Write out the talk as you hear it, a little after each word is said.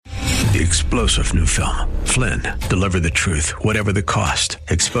The explosive new film, Flynn, deliver the truth, whatever the cost.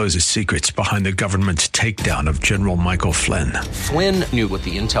 Exposes secrets behind the government's takedown of General Michael Flynn. Flynn knew what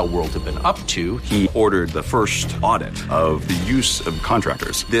the intel world had been up to. He ordered the first audit of the use of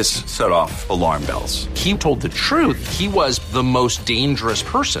contractors. This set off alarm bells. He told the truth. He was the most dangerous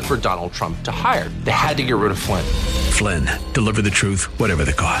person for Donald Trump to hire. They had to get rid of Flynn. Flynn, deliver the truth, whatever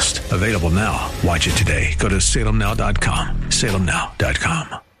the cost. Available now. Watch it today. Go to salemnow.com.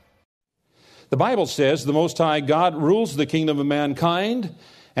 salemnow.com. The Bible says the Most High God rules the kingdom of mankind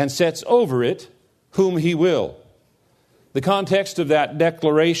and sets over it whom he will. The context of that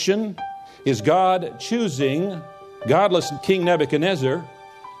declaration is God choosing godless King Nebuchadnezzar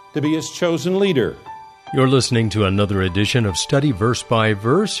to be his chosen leader. You're listening to another edition of Study Verse by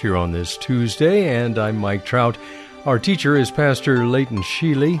Verse here on this Tuesday, and I'm Mike Trout. Our teacher is Pastor Leighton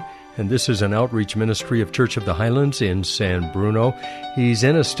Sheely, and this is an outreach ministry of Church of the Highlands in San Bruno. He's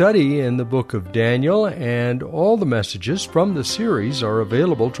in a study in the book of Daniel, and all the messages from the series are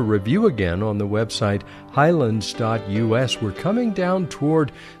available to review again on the website highlands.us. We're coming down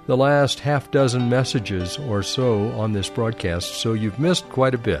toward the last half dozen messages or so on this broadcast, so you've missed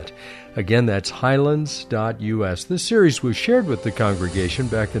quite a bit. Again, that's highlands.us. This series was shared with the congregation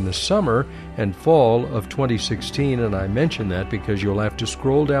back in the summer and fall of 2016, and I mention that because you'll have to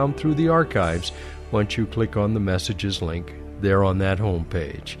scroll down through the archives once you click on the messages link there on that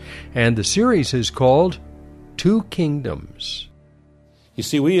homepage. And the series is called Two Kingdoms. You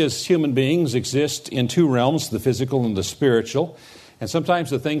see, we as human beings exist in two realms, the physical and the spiritual. And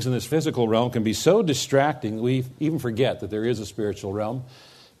sometimes the things in this physical realm can be so distracting we even forget that there is a spiritual realm.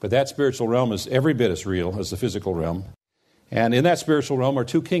 But that spiritual realm is every bit as real as the physical realm. And in that spiritual realm are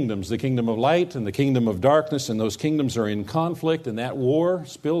two kingdoms, the kingdom of light and the kingdom of darkness, and those kingdoms are in conflict, and that war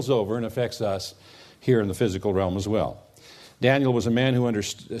spills over and affects us here in the physical realm as well. Daniel was a man who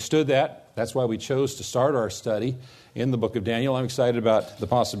understood that. That's why we chose to start our study in the book of Daniel. I'm excited about the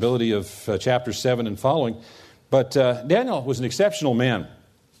possibility of chapter 7 and following. But Daniel was an exceptional man.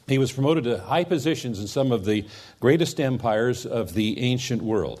 He was promoted to high positions in some of the greatest empires of the ancient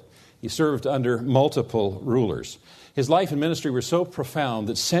world. He served under multiple rulers. His life and ministry were so profound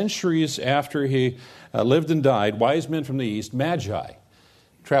that centuries after he lived and died, wise men from the East, Magi,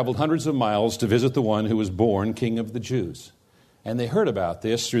 traveled hundreds of miles to visit the one who was born King of the Jews. And they heard about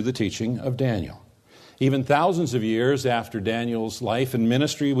this through the teaching of Daniel. Even thousands of years after Daniel's life and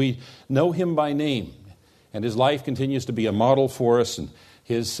ministry, we know him by name. And his life continues to be a model for us, and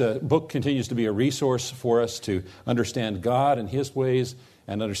his book continues to be a resource for us to understand God and his ways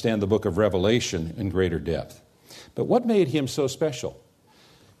and understand the book of Revelation in greater depth. But what made him so special?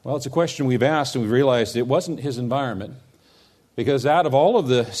 Well, it's a question we've asked, and we've realized it wasn't his environment, because out of all of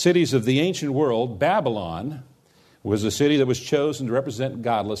the cities of the ancient world, Babylon was a city that was chosen to represent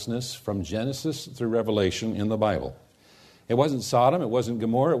godlessness from Genesis through Revelation in the Bible. It wasn't Sodom, it wasn't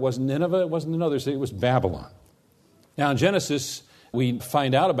Gomorrah, it wasn't Nineveh, it wasn't another city, it was Babylon. Now in Genesis, we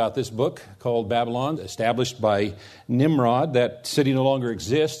find out about this book called Babylon, established by Nimrod. That city no longer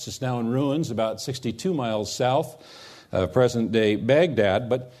exists. It's now in ruins about 62 miles south of present-day Baghdad.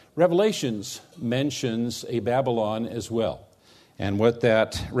 But Revelations mentions a Babylon as well. And what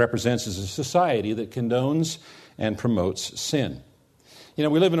that represents is a society that condones and promotes sin. You know,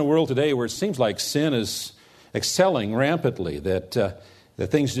 we live in a world today where it seems like sin is excelling rampantly, that the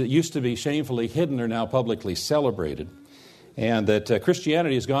things that used to be shamefully hidden are now publicly celebrated. And that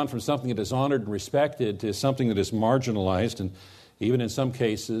Christianity has gone from something that is honored and respected to something that is marginalized and even in some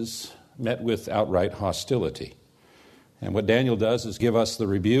cases met with outright hostility. And what Daniel does is give us the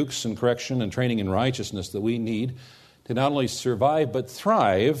rebukes and correction and training in righteousness that we need to not only survive but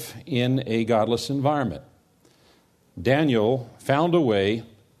thrive in a godless environment. Daniel found a way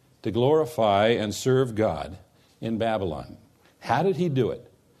to glorify and serve God in Babylon. How did he do it?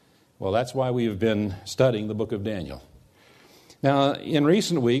 Well, that's why we have been studying the book of Daniel. Now, in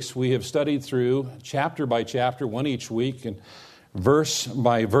recent weeks, we have studied through chapter by chapter, one each week, and verse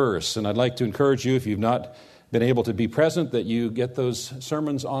by verse. And I'd like to encourage you, if you've not been able to be present, that you get those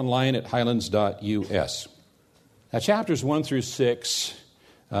sermons online at highlands.us. Now, chapters 1 through 6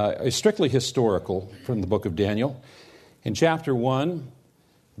 is strictly historical from the book of Daniel. In chapter 1,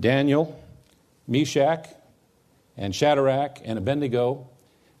 Daniel, Meshach, and Shadrach, and Abednego,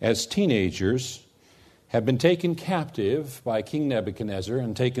 as teenagers, have been taken captive by King Nebuchadnezzar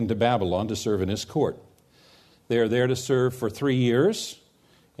and taken to Babylon to serve in his court. They are there to serve for 3 years,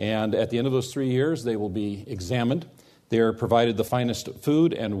 and at the end of those 3 years, they will be examined. They are provided the finest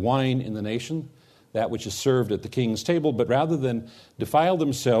food and wine in the nation, that which is served at the king's table, but rather than defile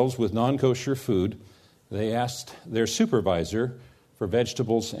themselves with non-kosher food, they asked their supervisor for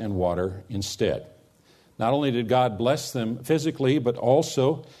vegetables and water instead. Not only did God bless them physically, but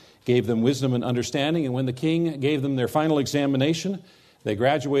also gave them wisdom and understanding. And when the king gave them their final examination, they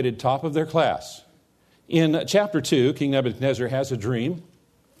graduated top of their class. In chapter 2, King Nebuchadnezzar has a dream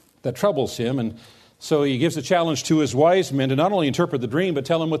that troubles him, and so he gives a challenge to his wise men to not only interpret the dream, but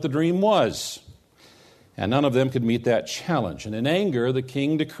tell him what the dream was. And none of them could meet that challenge. And in anger, the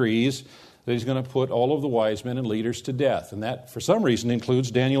king decrees that he's going to put all of the wise men and leaders to death. And that, for some reason,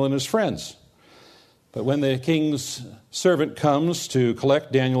 includes Daniel and his friends. But when the king's servant comes to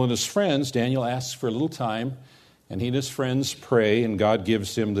collect Daniel and his friends, Daniel asks for a little time, and he and his friends pray, and God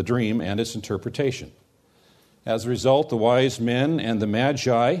gives him the dream and its interpretation. As a result, the wise men and the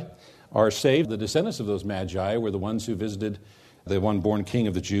magi are saved. The descendants of those magi were the ones who visited the one born king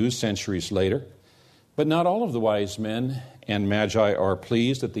of the Jews centuries later. But not all of the wise men and magi are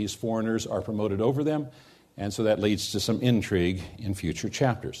pleased that these foreigners are promoted over them, and so that leads to some intrigue in future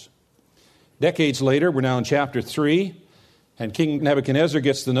chapters. Decades later, we're now in chapter 3, and King Nebuchadnezzar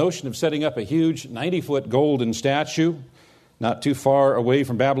gets the notion of setting up a huge 90-foot golden statue not too far away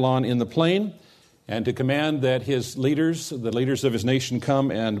from Babylon in the plain, and to command that his leaders, the leaders of his nation, come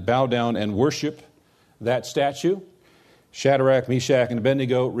and bow down and worship that statue. Shadrach, Meshach, and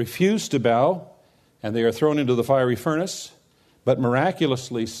Abednego refuse to bow, and they are thrown into the fiery furnace, but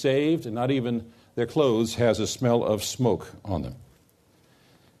miraculously saved, and not even their clothes has a smell of smoke on them.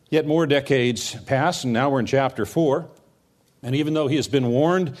 Yet more decades pass, and now we're in chapter 4. And even though he has been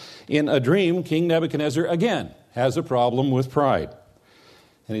warned in a dream, King Nebuchadnezzar again has a problem with pride.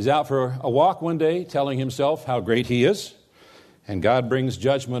 And he's out for a walk one day, telling himself how great he is. And God brings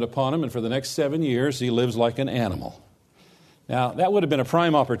judgment upon him, and for the next 7 years, he lives like an animal. Now, that would have been a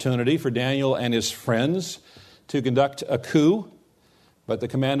prime opportunity for Daniel and his friends to conduct a coup. But the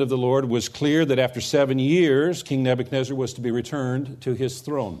command of the Lord was clear that after 7 years, King Nebuchadnezzar was to be returned to his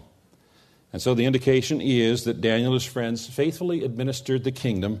throne. And so the indication is that Daniel and his friends faithfully administered the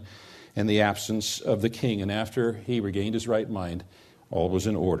kingdom in the absence of the king. And after he regained his right mind, all was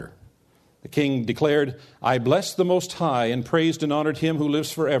in order. The king declared, "I bless the Most High and praised and honored him who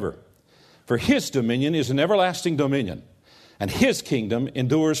lives forever. For his dominion is an everlasting dominion, and his kingdom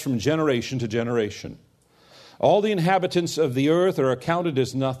endures from generation to generation. All the inhabitants of the earth are accounted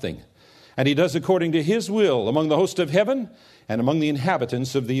as nothing, and he does according to his will among the host of heaven and among the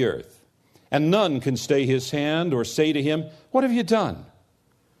inhabitants of the earth. And none can stay his hand or say to him, 'What have you done?'"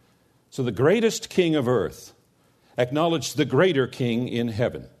 So the greatest king of earth acknowledged the greater king in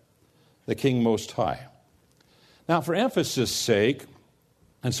heaven, the King Most High. Now, for emphasis' sake,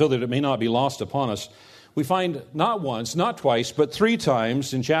 and so that it may not be lost upon us, we find not once, not twice, but 3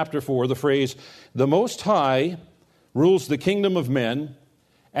 times in chapter 4 the phrase, "The Most High rules the kingdom of men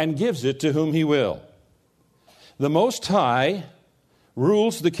and gives it to whom he will." The Most High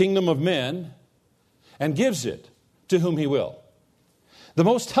rules the kingdom of men and gives it to whom he will. The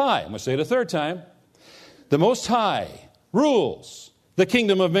Most High, I'm going to say it a 3rd time, the Most High rules the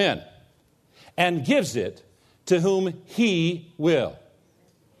kingdom of men and gives it to whom he will.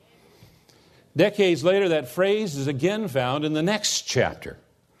 Decades later, that phrase is again found in the next chapter,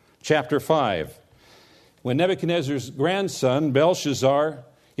 chapter 5, when Nebuchadnezzar's grandson, Belshazzar,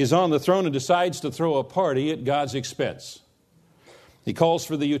 is on the throne and decides to throw a party at God's expense. He calls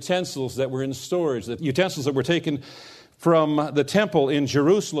for the utensils that were in storage, the utensils that were taken from the temple in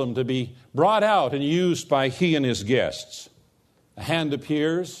Jerusalem to be brought out and used by he and his guests. A hand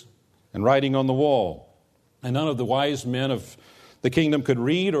appears and writing on the wall, and none of the wise men of the kingdom could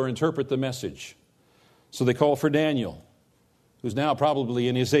read or interpret the message. So they call for Daniel, who's now probably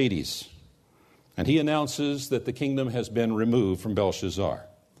in his 80s. And he announces that the kingdom has been removed from Belshazzar.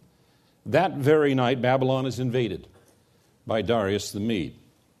 That very night, Babylon is invaded by Darius the Mede.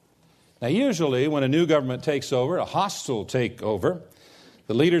 Now, usually when a new government takes over, a hostile takeover,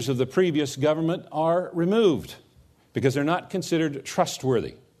 the leaders of the previous government are removed because they're not considered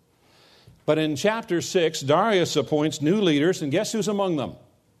trustworthy. But in chapter 6, Darius appoints new leaders, and guess who's among them?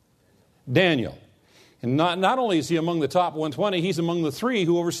 Daniel. And not only is he among the top 120, he's among the 3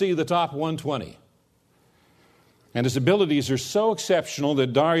 who oversee the top 120. And his abilities are so exceptional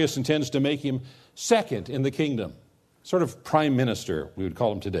that Darius intends to make him second in the kingdom. Sort of prime minister, we would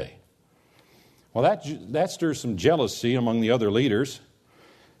call him today. Well, that stirs some jealousy among the other leaders,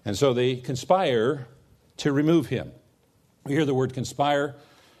 and so they conspire to remove him. We hear the word conspire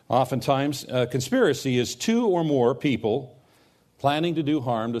oftentimes. Conspiracy is 2 or more people planning to do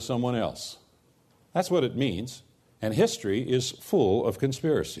harm to someone else. That's what it means, and history is full of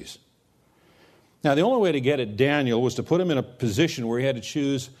conspiracies. Now, the only way to get at Daniel was to put him in a position where he had to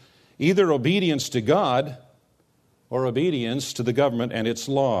choose either obedience to God or obedience to the government and its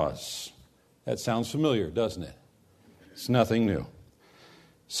laws. That sounds familiar, doesn't it? It's nothing new.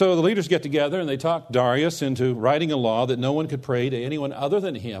 So the leaders get together and they talk Darius into writing a law that no one could pray to anyone other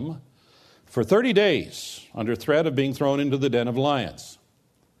than him for 30 days under threat of being thrown into the den of lions.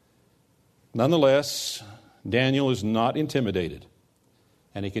 Nonetheless, Daniel is not intimidated,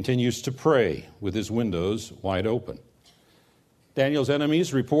 and he continues to pray with his windows wide open. Daniel's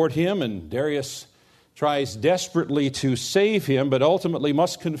enemies report him, and Darius tries desperately to save him, but ultimately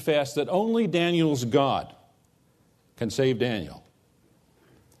must confess that only Daniel's God can save Daniel.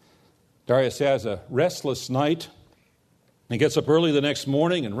 Darius has a restless night. He gets up early the next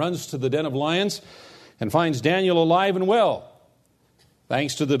morning and runs to the den of lions and finds Daniel alive and well,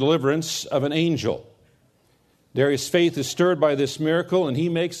 thanks to the deliverance of an angel. Darius' faith is stirred by this miracle, and he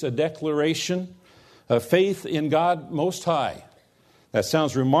makes a declaration of faith in God Most High. That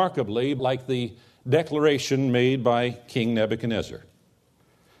sounds remarkably like the declaration made by King Nebuchadnezzar.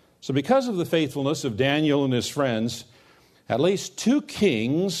 So because of the faithfulness of Daniel and his friends, at least 2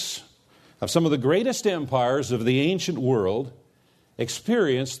 kings of some of the greatest empires of the ancient world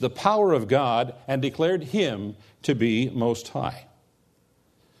experienced the power of God and declared him to be Most High.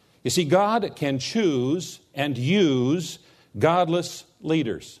 You see, God can choose and use godless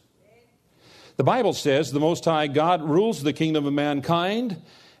leaders. The Bible says the Most High God rules the kingdom of mankind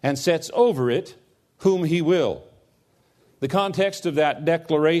and sets over it whom he will. The context of that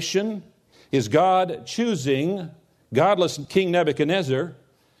declaration is God choosing godless King Nebuchadnezzar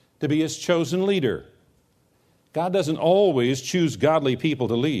to be his chosen leader. God doesn't always choose godly people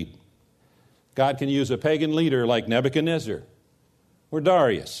to lead. God can use a pagan leader like Nebuchadnezzar or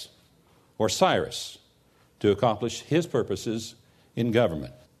Darius or Cyrus to accomplish his purposes in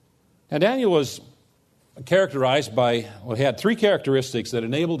government. Now, Daniel was characterized by, he had 3 characteristics that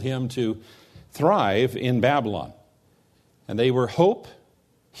enabled him to thrive in Babylon. And they were hope,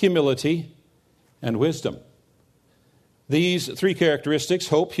 humility, and wisdom. These 3 characteristics,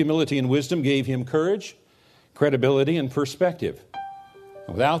 hope, humility, and wisdom, gave him courage, credibility, and perspective.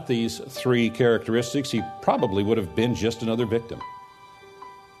 Without these 3 characteristics, he probably would have been just another victim.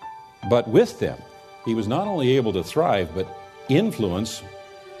 But with them, he was not only able to thrive, but influence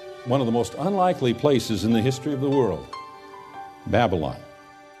one of the most unlikely places in the history of the world, Babylon.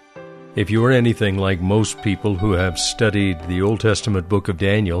 If you are anything like most people who have studied the Old Testament book of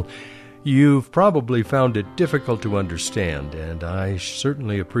Daniel, you've probably found it difficult to understand, and I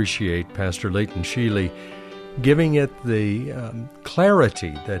certainly appreciate Pastor Leighton Sheely giving it the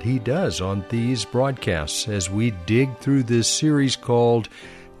clarity that he does on these broadcasts as we dig through this series called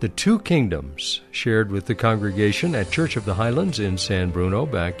The 2 Kingdoms, shared with the congregation at Church of the Highlands in San Bruno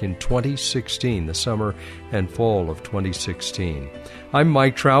back in 2016, the summer and fall of 2016. I'm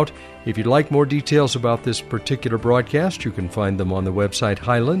Mike Trout. If you'd like more details about this particular broadcast, you can find them on the website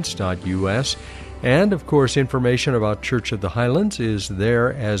highlands.us. And, of course, information about Church of the Highlands is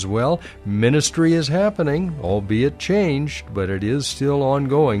there as well. Ministry is happening, albeit changed, but it is still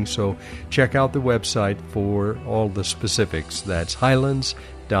ongoing. So check out the website for all the specifics. That's highlands.us.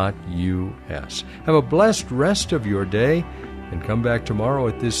 Have a blessed rest of your day, and come back tomorrow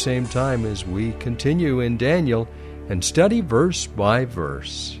at this same time as we continue in Daniel and study verse by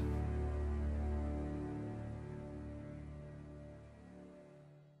verse.